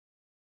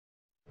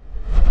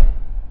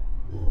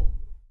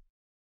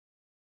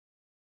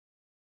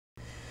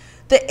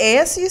The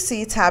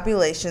ASUC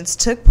tabulations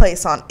took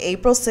place on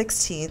April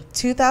 16,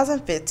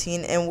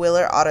 2015 in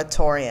Wheeler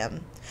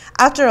Auditorium.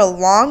 After a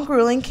long,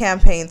 grueling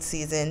campaign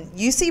season,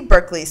 UC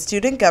Berkeley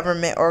Student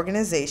Government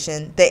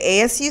Organization, the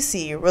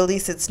ASUC,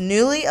 released its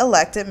newly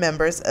elected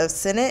members of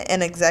Senate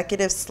and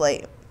Executive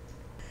slate.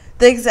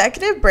 The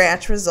executive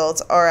branch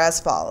results are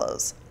as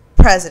follows.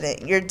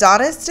 President,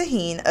 Yordanis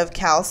Tahine of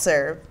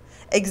CalServe.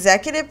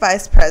 Executive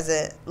Vice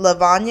President,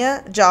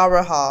 Lavanya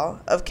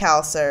Jalrahal of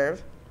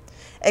CalServe.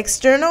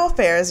 External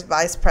Affairs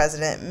Vice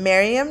President,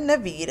 Mariam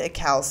Naveed of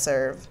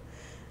CalServe.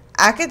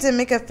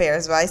 Academic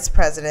Affairs Vice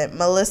President,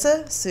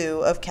 Melissa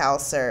Sue of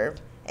CalServe.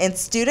 And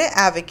Student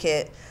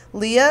Advocate,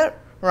 Leah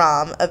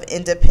Ram of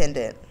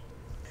Independent.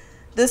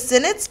 The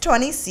Senate's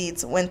 20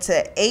 seats went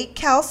to 8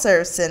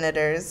 CalServe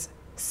senators,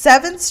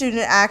 7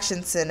 Student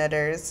Action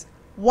senators,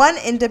 1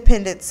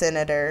 Independent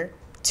senator,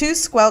 2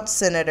 Squelch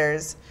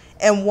senators,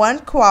 and 1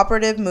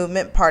 Cooperative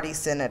Movement Party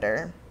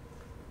senator.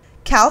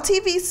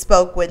 CalTV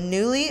spoke with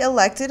newly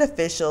elected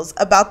officials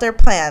about their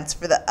plans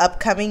for the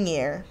upcoming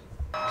year.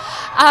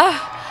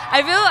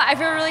 I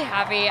feel really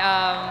happy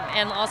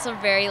and also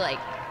very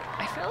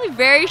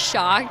very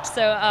shocked.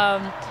 So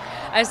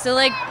I'm still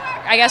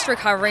I guess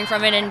recovering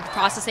from it and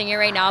processing it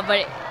right now,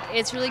 but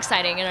it's really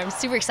exciting and I'm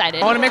super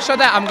excited. I want to make sure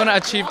that I'm going to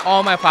achieve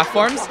all my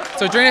platforms.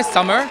 So during this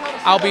summer,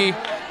 I'll be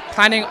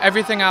planning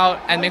everything out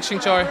and making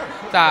sure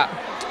that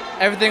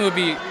everything will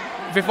be.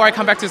 Before I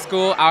come back to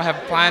school, I'll have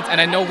plans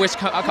and I know which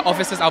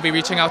offices I'll be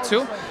reaching out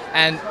to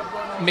and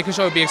making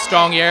sure it'll be a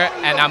strong year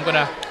and I'm going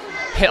to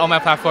hit all my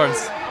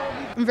platforms.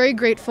 I'm very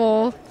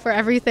grateful for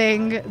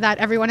everything that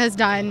everyone has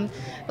done.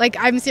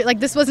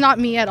 This was not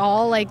me at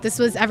all. This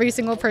was every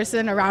single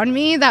person around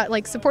me that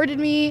supported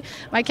me.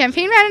 My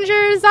campaign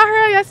managers,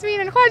 Zahra,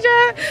 Yasmin, and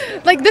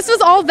Khwaja. This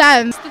was all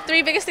them. The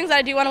 3 biggest things that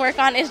I do want to work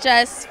on is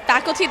just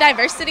faculty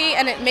diversity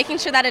and making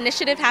sure that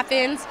initiative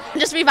happens.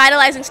 Just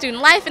revitalizing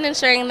student life and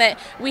ensuring that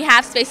we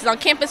have spaces on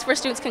campus where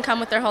students can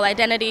come with their whole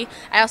identity.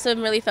 I also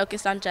am really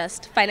focused on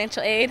just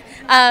financial aid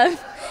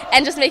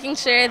and just making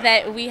sure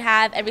that we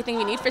have everything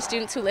we need for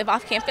students who live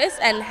off campus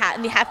and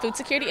have food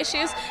security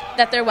issues,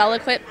 that they're well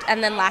equipped.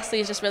 And then lastly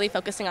is just really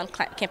focusing on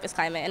campus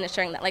climate and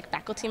ensuring that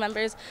faculty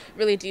members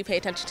really do pay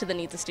attention to the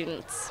needs of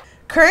students.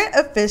 Current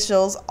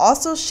officials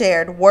also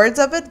shared words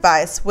of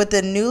advice with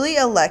the newly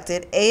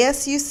elected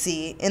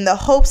ASUC in the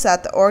hopes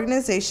that the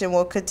organization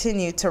will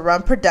continue to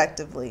run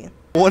productively.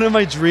 One of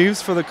my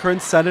dreams for the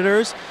current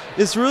senators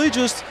is really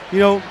just,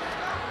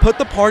 put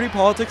the party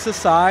politics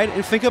aside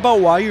and think about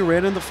why you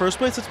ran in the first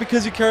place. It's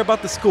because you care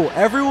about the school.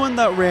 Everyone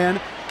that ran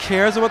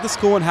cares about the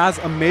school and has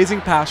amazing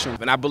passion.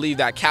 And I believe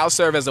that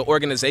CalServe as an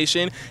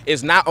organization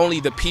is not only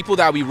the people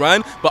that we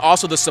run, but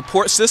also the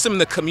support system and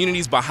the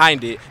communities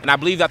behind it. And I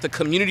believe that the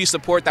community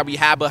support that we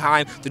have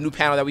behind the new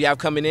panel that we have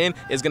coming in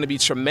is going to be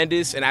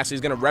tremendous and actually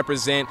is going to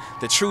represent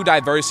the true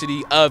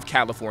diversity of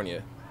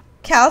California.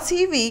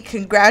 CalTV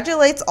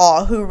congratulates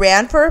all who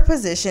ran for a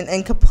position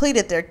and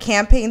completed their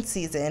campaign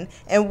season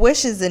and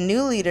wishes the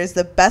new leaders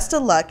the best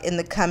of luck in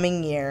the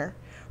coming year.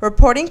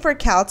 Reporting for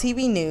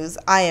CalTV News,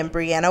 I am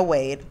Briana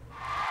Wade.